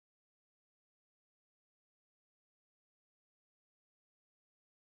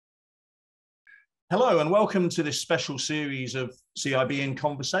Hello and welcome to this special series of CIB in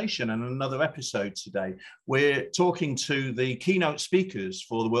Conversation and another episode today. We're talking to the keynote speakers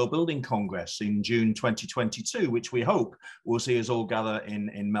for the World Building Congress in June 2022, which we hope will see us all gather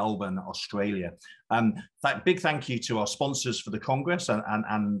in Melbourne, Australia. Big thank you to our sponsors for the Congress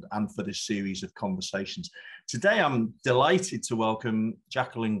and for this series of conversations. Today, I'm delighted to welcome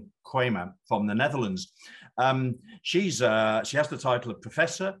Jacqueline Cramer from the Netherlands. She has the title of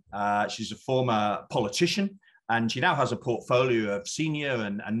professor. She's a former politician, and she now has a portfolio of senior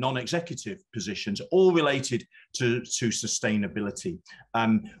and non-executive positions, all related to sustainability,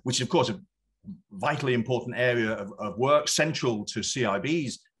 which is, of course, a vitally important area of work, central to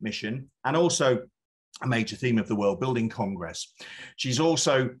CIB's mission, and also a major theme of the World Building Congress. She's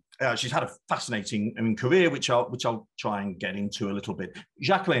also she's had a fascinating career, which I'll try and get into a little bit.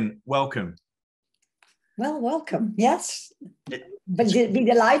 Jacqueline, welcome. Well, welcome. Yes, but be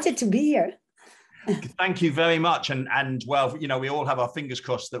delighted to be here. Thank you very much. And well, you know, we all have our fingers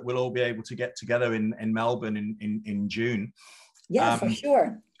crossed that we'll all be able to get together in Melbourne in June. Yeah, for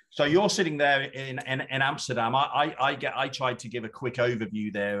sure. So you're sitting there in Amsterdam. I tried to give a quick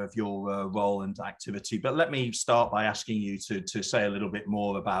overview there of your role and activity, but let me start by asking you to say a little bit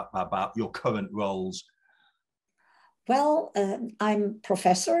more about your current roles. Well, I'm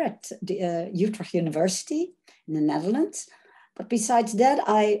professor at the Utrecht University in the Netherlands. But besides that,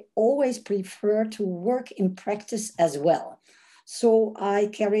 I always prefer to work in practice as well. So I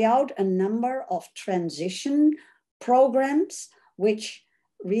carry out a number of transition programs which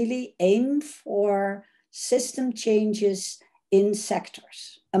really aim for system changes in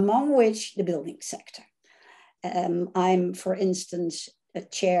sectors, among which the building sector. I'm, for instance, a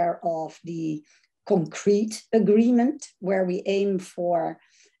chair of the concrete agreement, where we aim for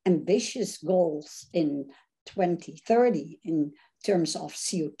ambitious goals in 2030 in terms of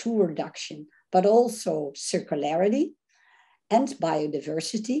CO2 reduction, but also circularity and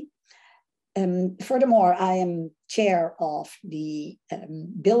biodiversity. Furthermore, I am chair of the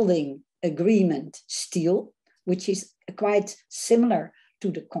building agreement steel, which is quite similar to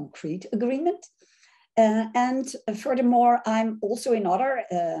the concrete agreement. And furthermore, I'm also in other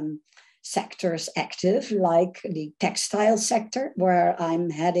sectors active, like the textile sector, where I'm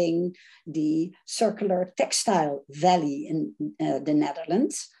heading the circular textile valley in the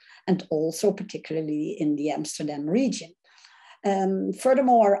Netherlands, and also particularly in the Amsterdam region.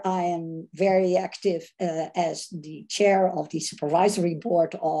 Furthermore, I am very active as the chair of the supervisory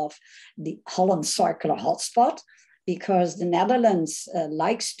board of the Holland Circular Hotspot, because the Netherlands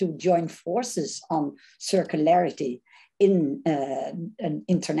likes to join forces on circularity in an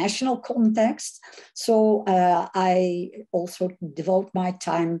international context. So I also devote my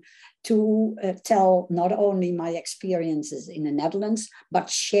time to tell not only my experiences in the Netherlands,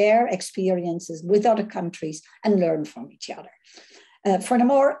 but share experiences with other countries and learn from each other.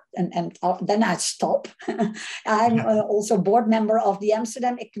 Furthermore, and then I stop, I'm also board member of the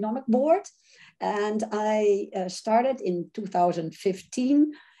Amsterdam Economic Board. And I started in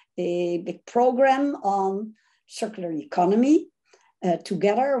 2015 a big program on circular economy,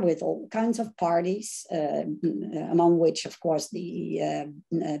 together with all kinds of parties, among which, of course, the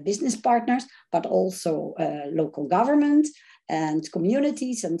business partners, but also local government and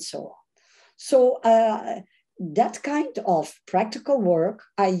communities and so on. So that kind of practical work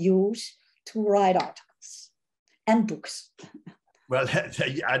I use to write articles and books. Well,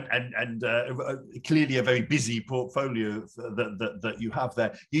 and clearly a very busy portfolio that you have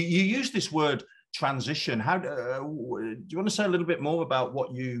there. You use this word transition. How do you want to say a little bit more about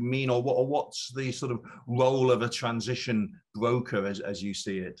what you mean, or what's the sort of role of a transition broker as you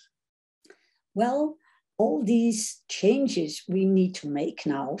see it? Well, all these changes we need to make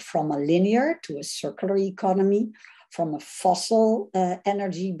now, from a linear to a circular economy, from a fossil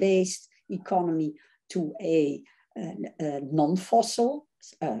energy-based economy to a non-fossil,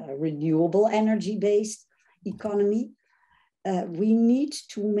 renewable energy-based economy. We need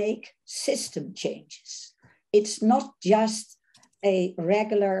to make system changes. It's not just a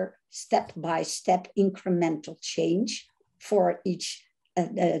regular step-by-step incremental change for each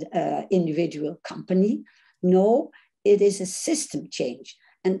individual company. No, it is a system change.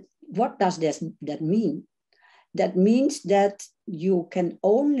 And what does that mean? That means that you can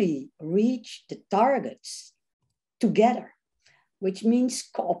only reach the targets together, which means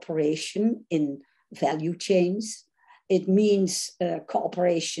cooperation in value chains. It means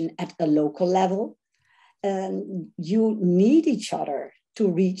cooperation at a local level. You need each other to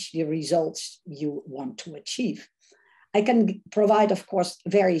reach the results you want to achieve. I can provide, of course,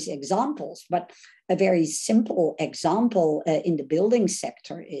 various examples, but a very simple example in the building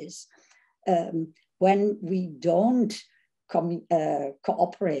sector is when we don't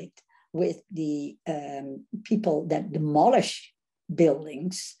cooperate with the people that demolish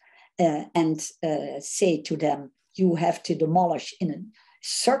buildings and say to them, you have to demolish in a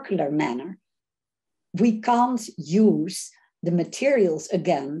circular manner, we can't use the materials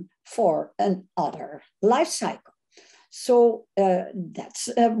again for another life cycle. So that's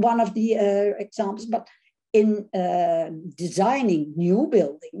one of the examples. But in designing new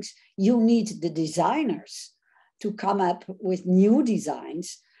buildings, you need the designers to come up with new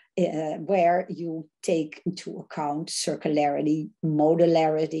designs where you take into account circularity,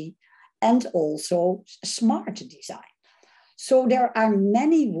 modularity, and also smart design. So there are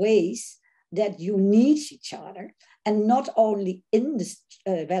many ways that you need each other, and not only in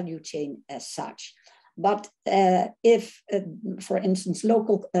the value chain as such, but if, for instance,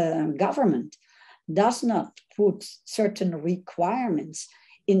 local government does not put certain requirements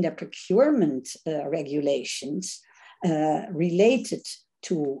in the procurement regulations related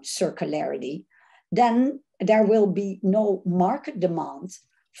to circularity, then there will be no market demand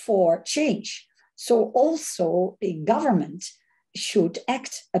for change. So also the government should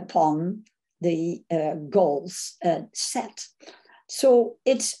act upon the goals set. So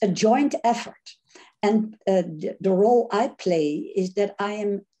it's a joint effort. And the role I play is that I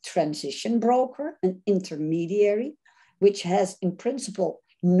am transition broker, an intermediary, which has in principle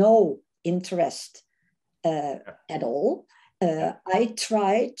no interest at all. I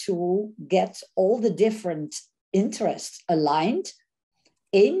try to get all the different interests aligned,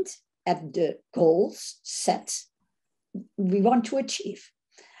 aimed at the goals set we want to achieve.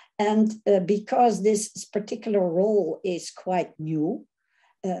 And because this particular role is quite new,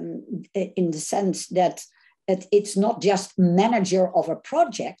 in the sense that it's not just manager of a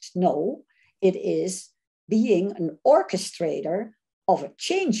project, no, it is being an orchestrator of a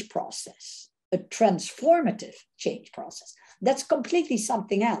change process, a transformative change process. That's completely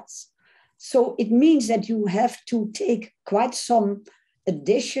something else. So it means that you have to take quite some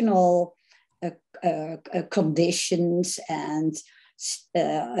additional conditions and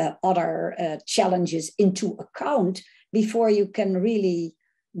other challenges into account before you can really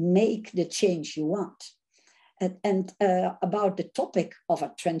make the change you want. And about the topic of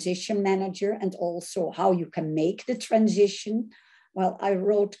a transition manager and also how you can make the transition, well, I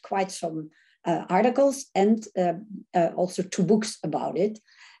wrote quite some articles and also 2 books about it.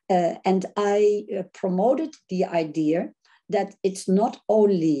 And I promoted the idea that it's not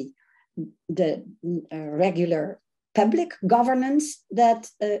only the regular public governance that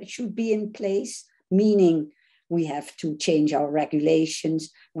should be in place, meaning we have to change our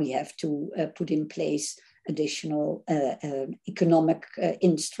regulations, we have to put in place additional economic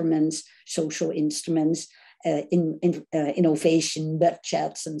instruments, social instruments, innovation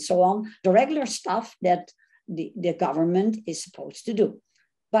budgets, and so on, the regular stuff that the government is supposed to do.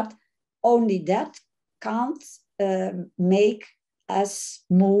 But only that can't make us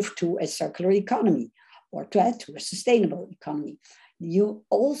move to a circular economy or to a sustainable economy. You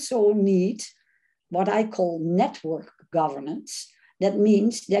also need what I call network governance. That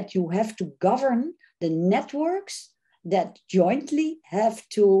means that you have to govern the networks that jointly have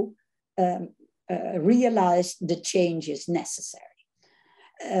to realize the changes necessary.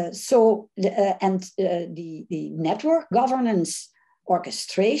 The network governance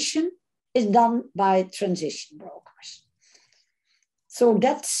orchestration is done by transition brokers. So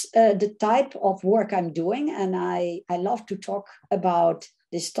that's the type of work I'm doing, and I love to talk about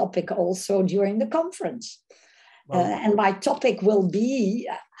this topic also during the conference. Wow. And my topic will be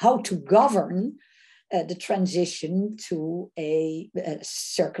how to govern the transition to a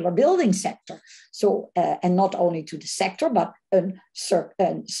circular building sector. So, and not only to the sector, but a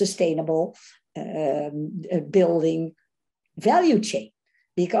sustainable building value chain,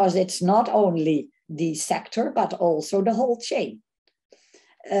 because it's not only the sector, but also the whole chain.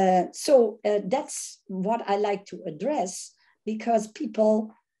 So that's what I like to address, because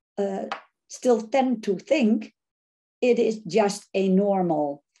people still tend to think it is just a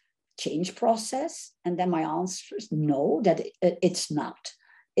normal change process. And then my answer is no, that it's not.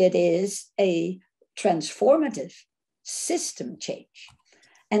 It is a transformative system change.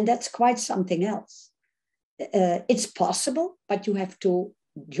 And that's quite something else. It's possible, but you have to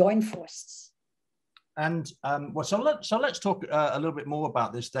join forces. And so let's talk a little bit more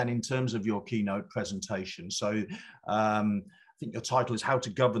about this then in terms of your keynote presentation. So I think your title is How to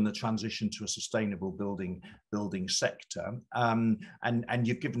Govern the Transition to a Sustainable Building Sector. And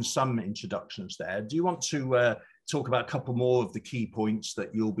you've given some introductions there. Do you want to talk about a couple more of the key points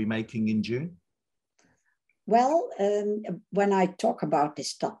that you'll be making in June? Well, when I talk about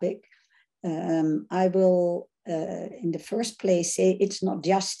this topic, I will, in the first place, say it's not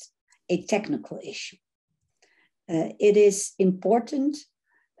just a technical issue. It is important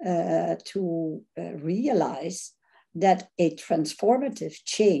to realize that a transformative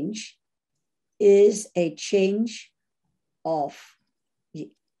change is a change of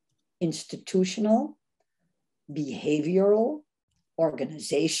the institutional, behavioral,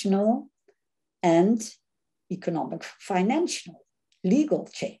 organizational, and economic, financial, legal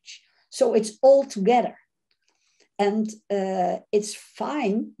change. So it's all together. And it's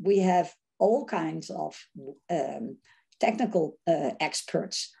fine. We have all kinds of technical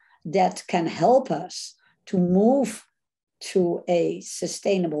experts that can help us to move to a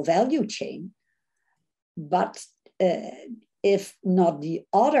sustainable value chain. But if not the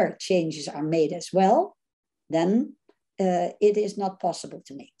other changes are made as well, then it is not possible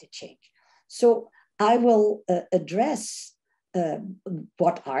to make the change. So I will address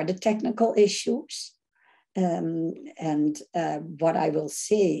what are the technical issues. And what I will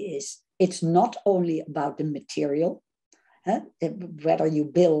say is it's not only about the material, whether you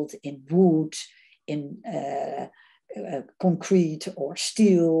build in wood, in concrete or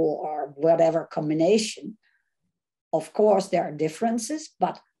steel or whatever combination. Of course, there are differences,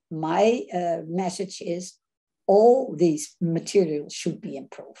 but my message is all these materials should be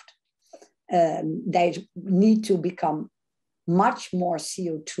improved. They need to become much more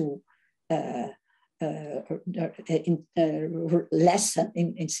CO2 less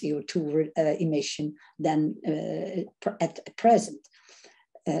in CO2 emission than at present.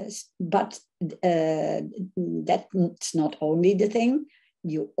 But that's not only the thing.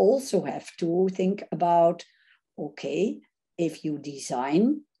 You also have to think about, okay, if you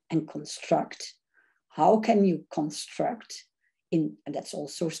design and construct, how can you construct, and that's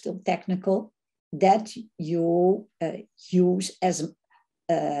also still technical, that you use as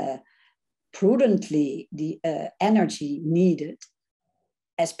prudently the energy needed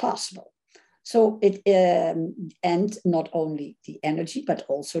as possible. So it, and not only the energy, but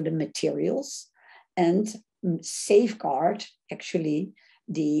also the materials, and safeguard actually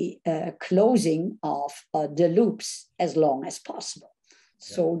the closing of the loops as long as possible.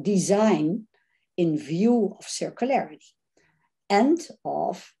 Yeah. So design in view of circularity and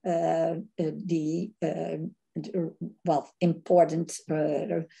of the important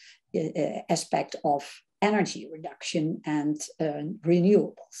aspect of energy reduction and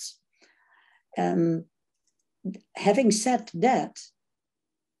renewables. Having said that,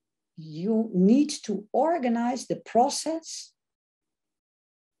 you need to organize the process,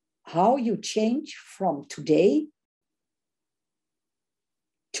 how you change from today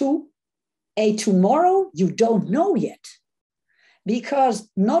to a tomorrow you don't know yet, because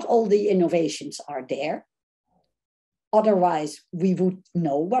not all the innovations are there. Otherwise, we would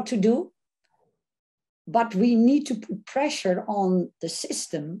know what to do. But we need to put pressure on the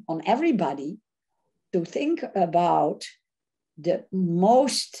system, on everybody, to think about the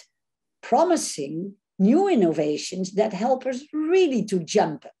most promising new innovations that help us really to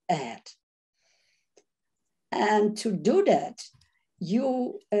jump ahead. And to do that,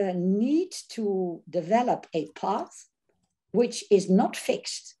 you need to develop a path which is not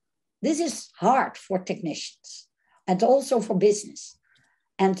fixed. This is hard for technicians and also for business.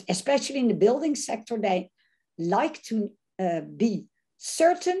 And especially in the building sector, they like to be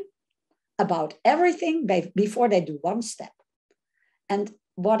certain about everything before they do one step. And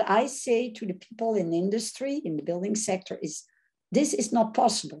what I say to the people in industry, in the building sector, is this is not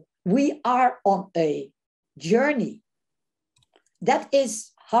possible. We are on a journey. That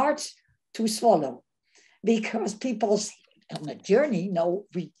is hard to swallow, because people say, on a journey, no,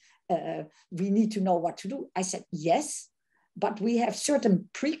 we need to know what to do. I said, yes, but we have certain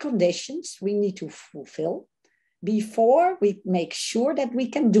preconditions we need to fulfill before we make sure that we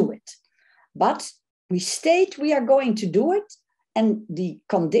can do it. But we state we are going to do it, and the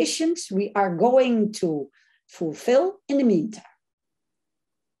conditions we are going to fulfill in the meantime.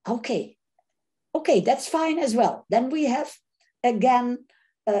 Okay, that's fine as well. Then we have, again,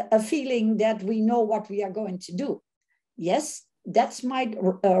 a feeling that we know what we are going to do. Yes, that's my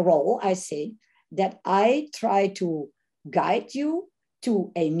role, I say, that I try to guide you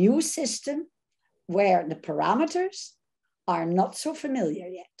to a new system where the parameters are not so familiar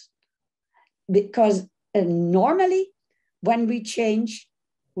yet. Because normally, when we change,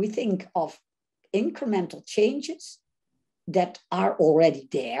 we think of incremental changes that are already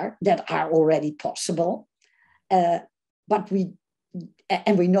there, that are already possible, but we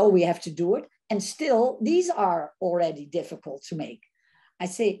know we have to do it, and still these are already difficult to make. I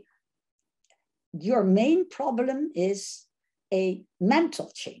say, your main problem is a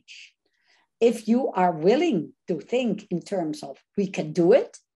mental change. if you are willing to think in terms of we can do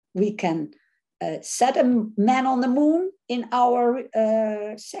it, we can set a man on the moon in our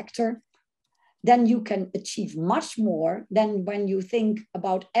sector, then you can achieve much more than when you think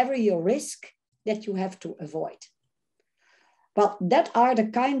about every risk that you have to avoid. Well, that are the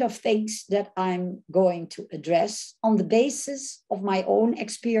kind of things that I'm going to address on the basis of my own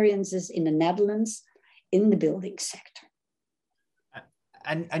experiences in the Netherlands in the building sector.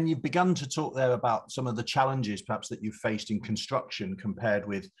 And you've begun to talk there about some of the challenges perhaps that you've faced in construction compared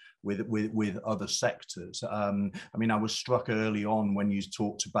with other sectors. I mean, I was struck early on when you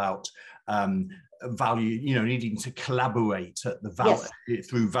talked about value, needing to collaborate at the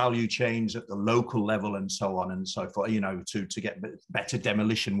through value chains at the local level and so on and so forth, to get better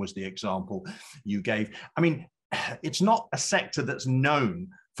demolition was the example you gave. I mean, it's not a sector that's known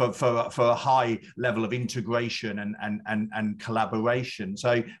for a high level of integration and collaboration.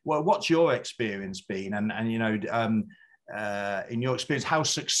 So, well, what's your experience been? And in your experience, how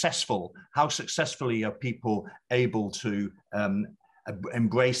successfully are people able to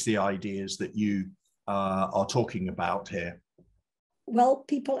embrace the ideas that you are talking about here? Well,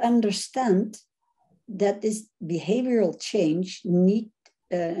 people understand that this behavioral change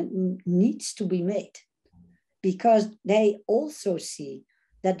needs to be made, because they also see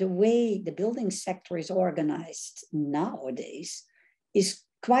that the way the building sector is organized nowadays is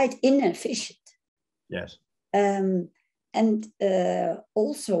quite inefficient. Yes. And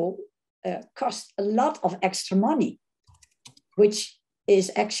also cost a lot of extra money, which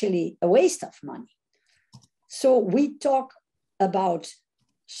is actually a waste of money. So we talk about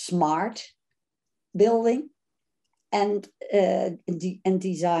smart building and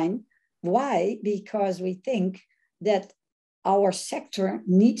design. Why? Because we think that our sector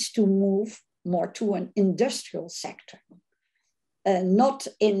needs to move more to an industrial sector, not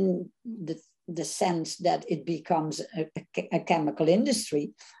in the sense that it becomes a chemical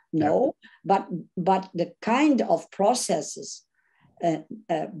industry, no, but the kind of processes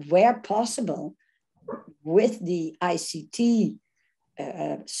where possible with the ICT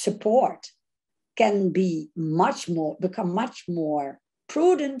support can become much more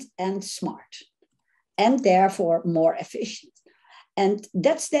prudent and smart, and therefore more efficient. And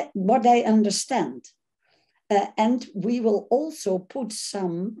that's what I understand. And we will also put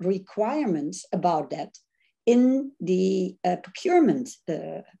some requirements about that in the procurement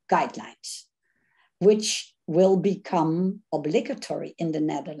guidelines, which will become obligatory in the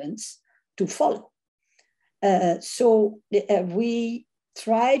Netherlands to follow. So we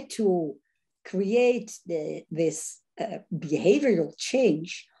try to create this behavioral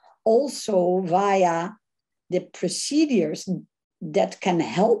change also via the procedures that can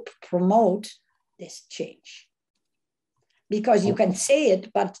help promote this change. Because you can say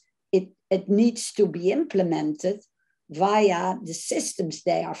it, but it needs to be implemented via the systems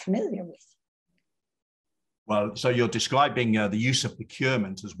they are familiar with. Well, so you're describing the use of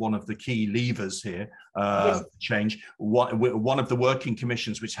procurement as one of the key levers here, Yes. change. One of the working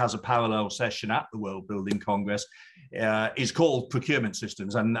commissions, which has a parallel session at the World Building Congress, is called Procurement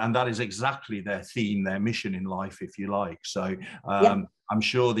Systems, and that is exactly their theme, their mission in life, if you like. So I'm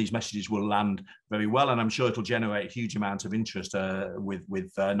sure these messages will land very well, and I'm sure it'll generate a huge amount of interest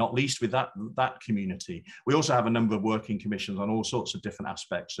with not least with that community. We also have a number of working commissions on all sorts of different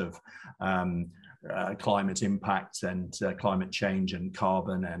aspects of climate impact and climate change and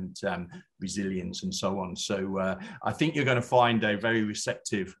carbon and resilience and so on. So I think you're going to find a very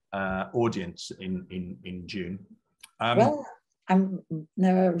receptive audience in June. Well, I'm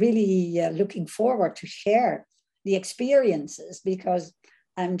really looking forward to share the experiences, because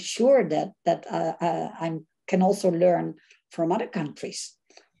I'm sure that I can also learn from other countries.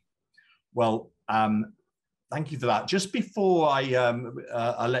 Well, thank you for that. Just before I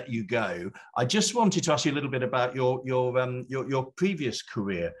let you go, I just wanted to ask you a little bit about your previous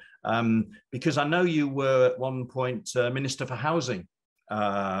career, because I know you were at one point Minister for Housing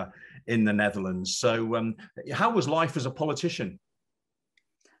in the Netherlands. So how was life as a politician?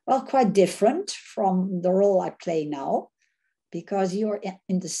 Well, quite different from the role I play now, because you're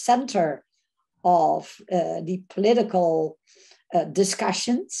in the center of the political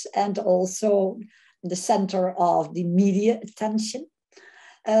discussions and also the center of the media attention.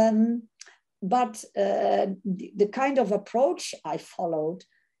 But the kind of approach I followed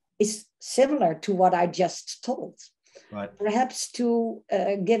is similar to what I just told. Right. Perhaps to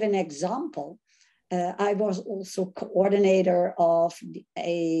give an example, I was also coordinator of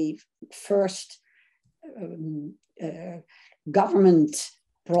a first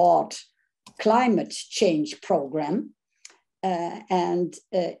government-brought climate change program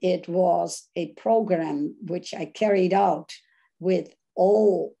It was a program which I carried out with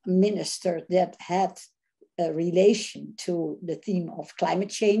all ministers that had a relation to the theme of climate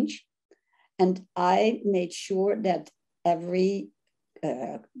change. And I made sure that every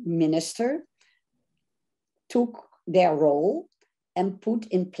minister took their role and put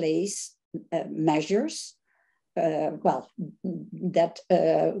in place measures that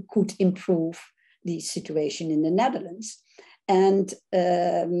could improve the situation in the Netherlands. And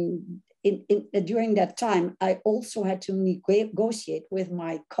during that time, I also had to negotiate with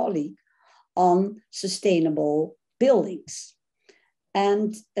my colleague on sustainable buildings.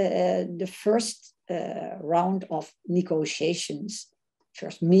 And the first round of negotiations,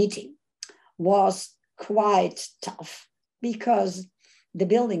 first meeting, was quite tough because the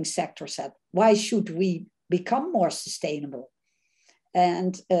building sector said, why should we become more sustainable?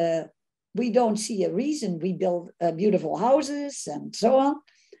 And we don't see a reason. We build beautiful houses and so on.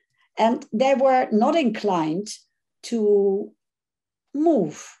 And they were not inclined to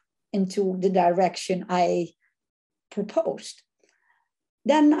move into the direction I proposed.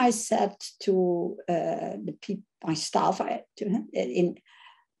 Then I said to my staff, in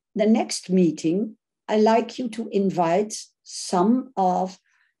the next meeting, I'd like you to invite some of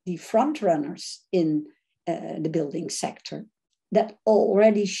the front runners in the building sector that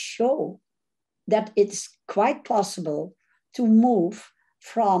already show that it's quite possible to move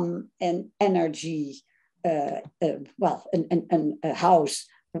from an energy, a house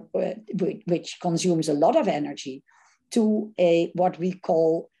which consumes a lot of energy, to what we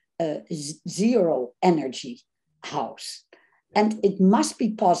call a zero energy house. And it must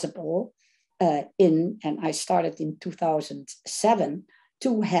be possible and I started in 2007,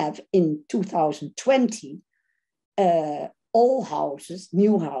 to have in 2020, all houses,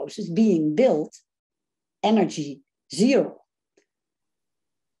 new houses being built, energy zero.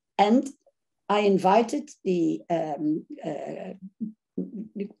 And I invited the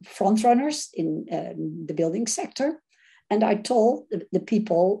front runners in the building sector. And I told the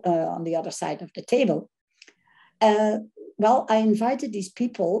people on the other side of the table, I invited these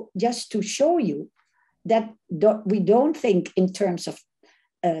people just to show you that we don't think in terms of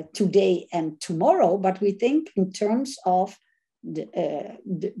today and tomorrow, but we think in terms of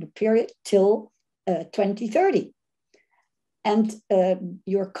the period till 2030. And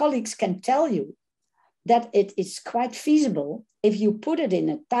your colleagues can tell you that it is quite feasible if you put it in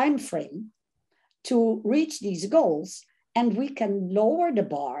a time frame to reach these goals, and we can lower the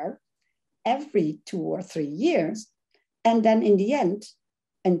bar every 2 or 3 years. And then in the end,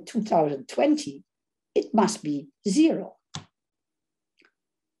 in 2020, it must be zero.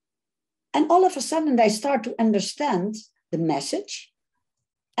 And all of a sudden, they start to understand the message.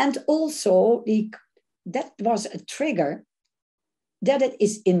 And also, that was a trigger that it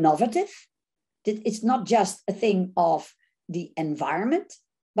is innovative, that it's not just a thing of the environment,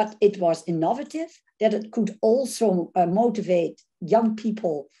 but it was innovative, that it could also motivate young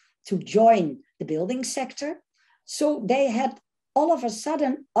people to join the building sector. So they had all of a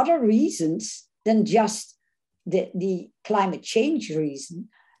sudden other reasons than just the climate change reason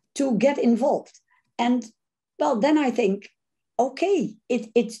to get involved. And well, then I think, okay,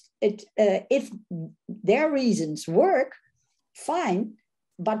 if their reasons work, fine,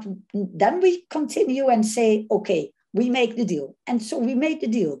 but then we continue and say, okay, we make the deal. And so we made the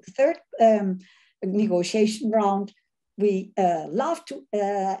deal. The third negotiation round, we laughed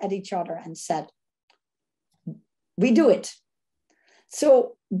at each other and said, we do it.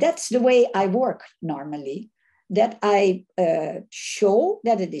 So that's the way I work normally, that I show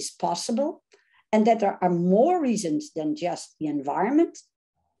that it is possible and that there are more reasons than just the environment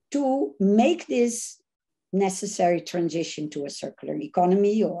to make this necessary transition to a circular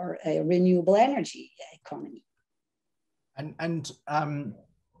economy or a renewable energy economy. And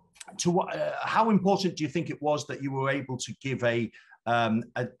to what, how important do you think it was that you were able to give a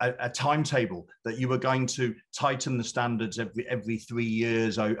timetable, that you were going to tighten the standards every 3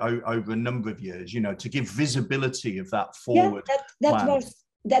 years over a number of years, to give visibility of that forward plan?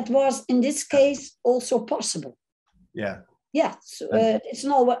 That was in this case also possible. Yeah. Yeah, so, it's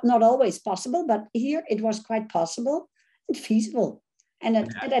not always possible, but here it was quite possible and feasible, and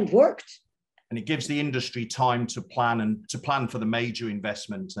it worked. And it gives the industry time to plan for the major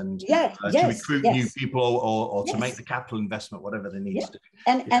investment and to recruit new people or to make the capital investment, whatever they need to do.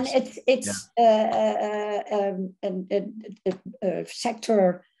 And it's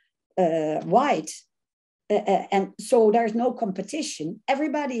sector wide, and so there's no competition.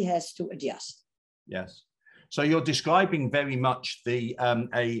 Everybody has to adjust. Yes. So you're describing very much a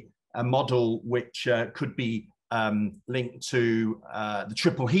model which could be linked to the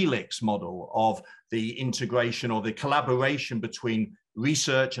triple helix model of the integration or the collaboration between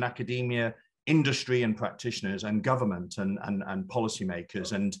research and academia, industry and practitioners, and government and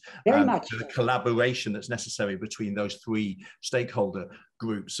policymakers, and the collaboration that's necessary between those three stakeholder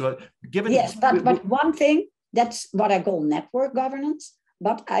groups. So given— Yes, but one thing, that's what I call network governance,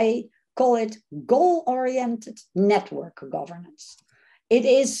 but I call it goal-oriented network governance. It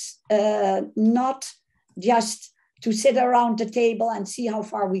is not just to sit around the table and see how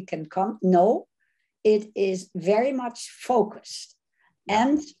far we can come. No, it is very much focused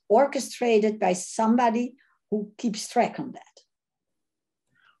and orchestrated by somebody who keeps track on that.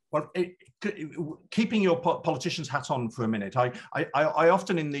 Well, keeping your politician's hat on for a minute, I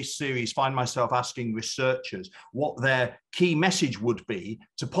often in this series find myself asking researchers what their key message would be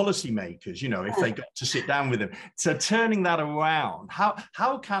to policymakers, you know, if they got to sit down with them. So turning that around,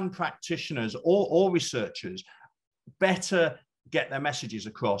 how can practitioners or researchers better get their messages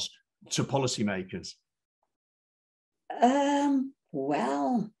across to policymakers?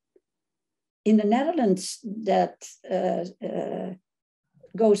 Well, in the Netherlands, that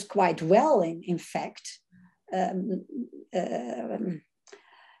goes quite well, in fact. You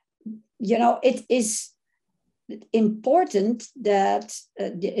know, it is important that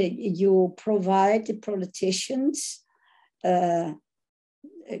you provide the politicians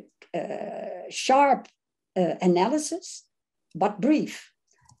sharp analysis, but brief.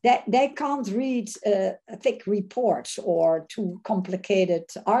 They can't read thick reports or too complicated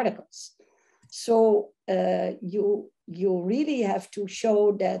articles. So you really have to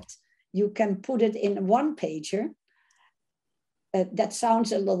show that you can put it in a one-pager. That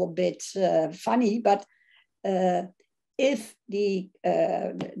sounds a little bit funny, but if the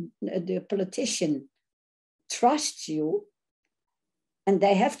politician trusts you, and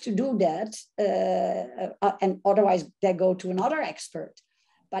they have to do that, and otherwise they go to another expert.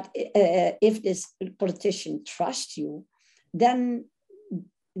 But if this politician trusts you, then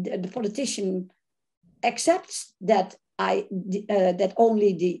the politician accepts that that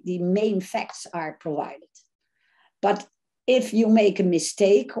only the main facts are provided. But if you make a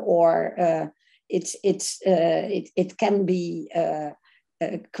mistake, or it can be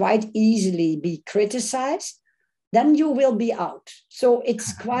quite easily be criticized, then you will be out. So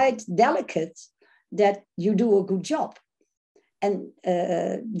it's quite delicate that you do a good job. And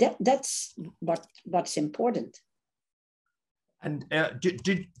that's what's important. And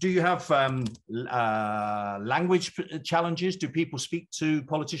do you have language challenges? Do people speak to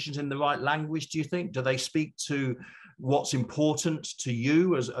politicians in the right language, do you think? Do they speak to what's important to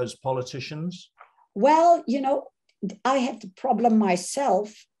you as politicians? Well, you know, I had the problem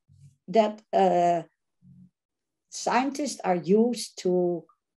myself that scientists are used to,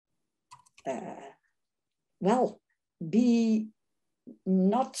 be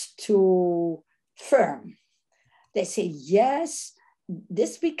not too firm. They say, yes,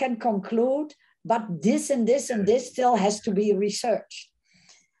 this we can conclude, but this and this and this still has to be researched.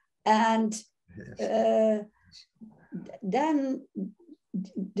 And then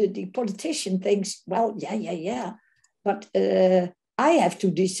the politician thinks, well, yeah, but I have to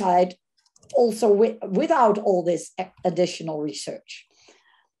decide also without all this additional research.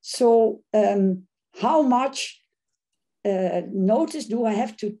 So how much notice do I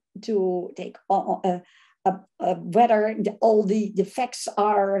have to take whether all the facts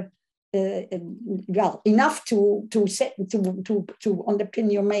are enough to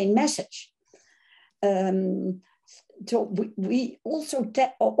underpin your main message? So we also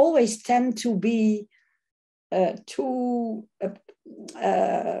always tend to be too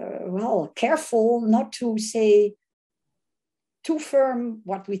careful not to say too firm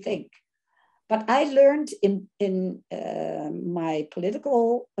what we think. But I learned in my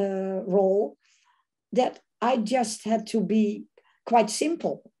political role that I just had to be quite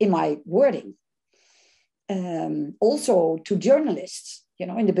simple in my wording. Also to journalists, you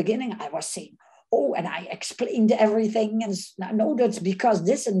know, in the beginning I was saying, oh, and I explained everything, and no, that's because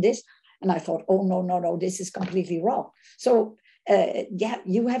this and this. And I thought, oh, no, this is completely wrong. So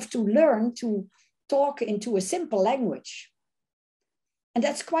you have to learn to talk into a simple language. And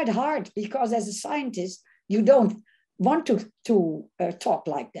that's quite hard, because as a scientist, you don't want to talk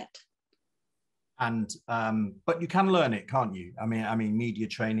like that. And but you can learn it, can't you? I mean, media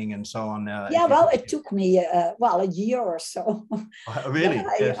training and so on. Well, it took me a year or so. Really?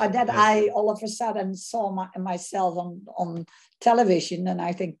 I all of a sudden saw myself on television, and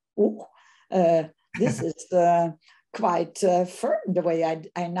I think, oh, this is quite firm the way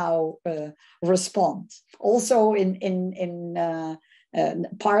I now respond. Also in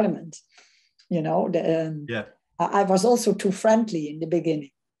Parliament, you know. I was also too friendly in the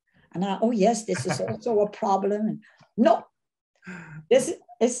beginning. And oh yes, this is also a problem. And no, this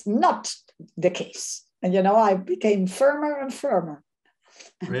is not the case. And, you know, I became firmer and firmer.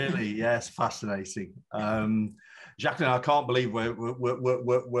 Really? Yes, fascinating. Jacqueline, I can't believe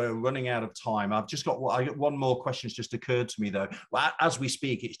we're running out of time. I've just got one more question just occurred to me though. Well, as we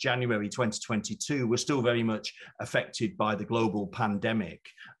speak, it's January 2022. We're still very much affected by the global pandemic.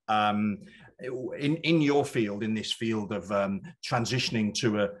 In your field, in this field of transitioning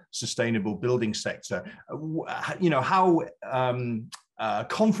to a sustainable building sector, you know, how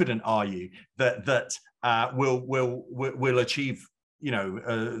confident are you that we'll achieve, you know,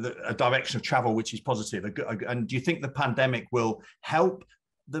 a direction of travel which is positive? And do you think the pandemic will help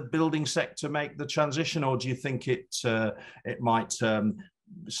the building sector make the transition, or do you think it might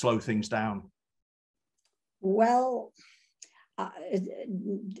slow things down? Well,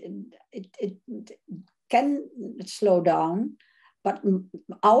 it can slow down, but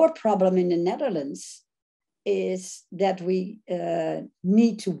our problem in the Netherlands is that we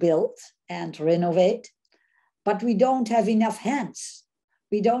need to build and renovate, but we don't have enough hands.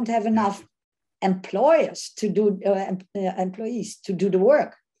 We don't have enough employees to do the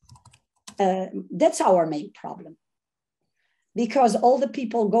work. That's our main problem, because all the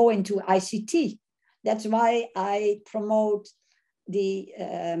people go into ICT. That's why I promote the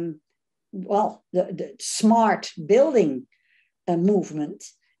smart building movement,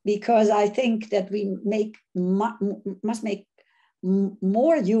 because I think that we must make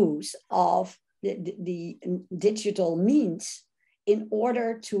more use of the digital means in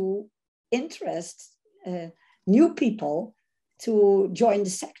order to interest new people to join the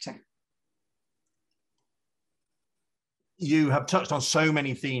sector. You have touched on so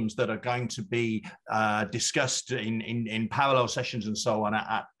many themes that are going to be discussed in parallel sessions and so on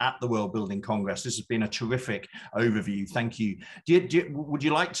at the World Building Congress. This has been a terrific overview. Thank you. Would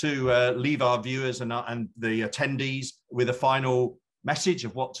you like to leave our viewers and the attendees with a final message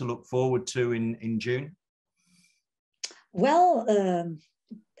of what to look forward to in June? Well,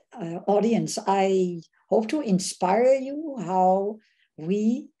 audience, I hope to inspire you how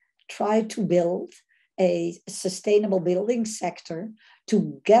we try to build a sustainable building sector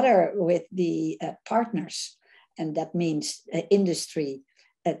together with the partners, and that means industry,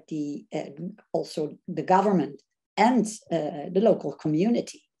 also the government and the local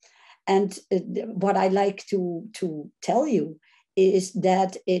community. And what I like to tell you is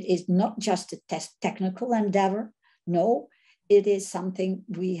that it is not just a technical endeavor. No, it is something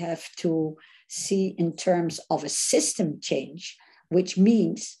we have to see in terms of a system change, which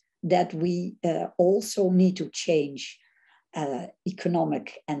means that we also need to change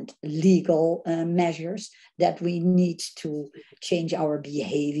economic and legal measures, that we need to change our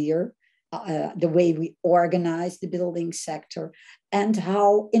behavior, the way we organize the building sector, and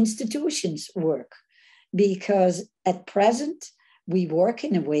how institutions work. Because at present, we work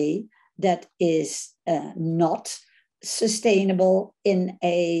in a way that is not sustainable in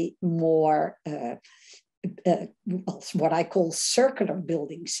a more what I call circular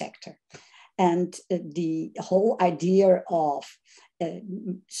building sector. And the whole idea of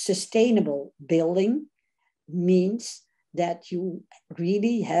sustainable building means that you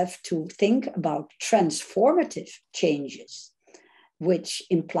really have to think about transformative changes, which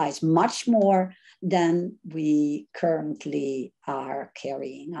implies much more than we currently are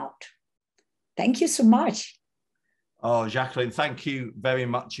carrying out. Thank you so much. Oh, Jacqueline, thank you very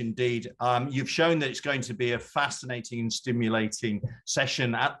much indeed. You've shown that it's going to be a fascinating and stimulating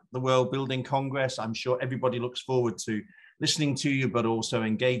session at the World Building Congress. I'm sure everybody looks forward to listening to you, but also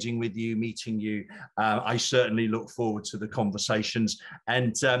engaging with you, meeting you. I certainly look forward to the conversations.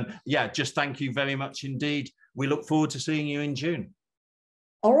 And yeah, just thank you very much indeed. We look forward to seeing you in June.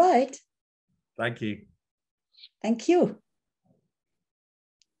 All right. Thank you. Thank you.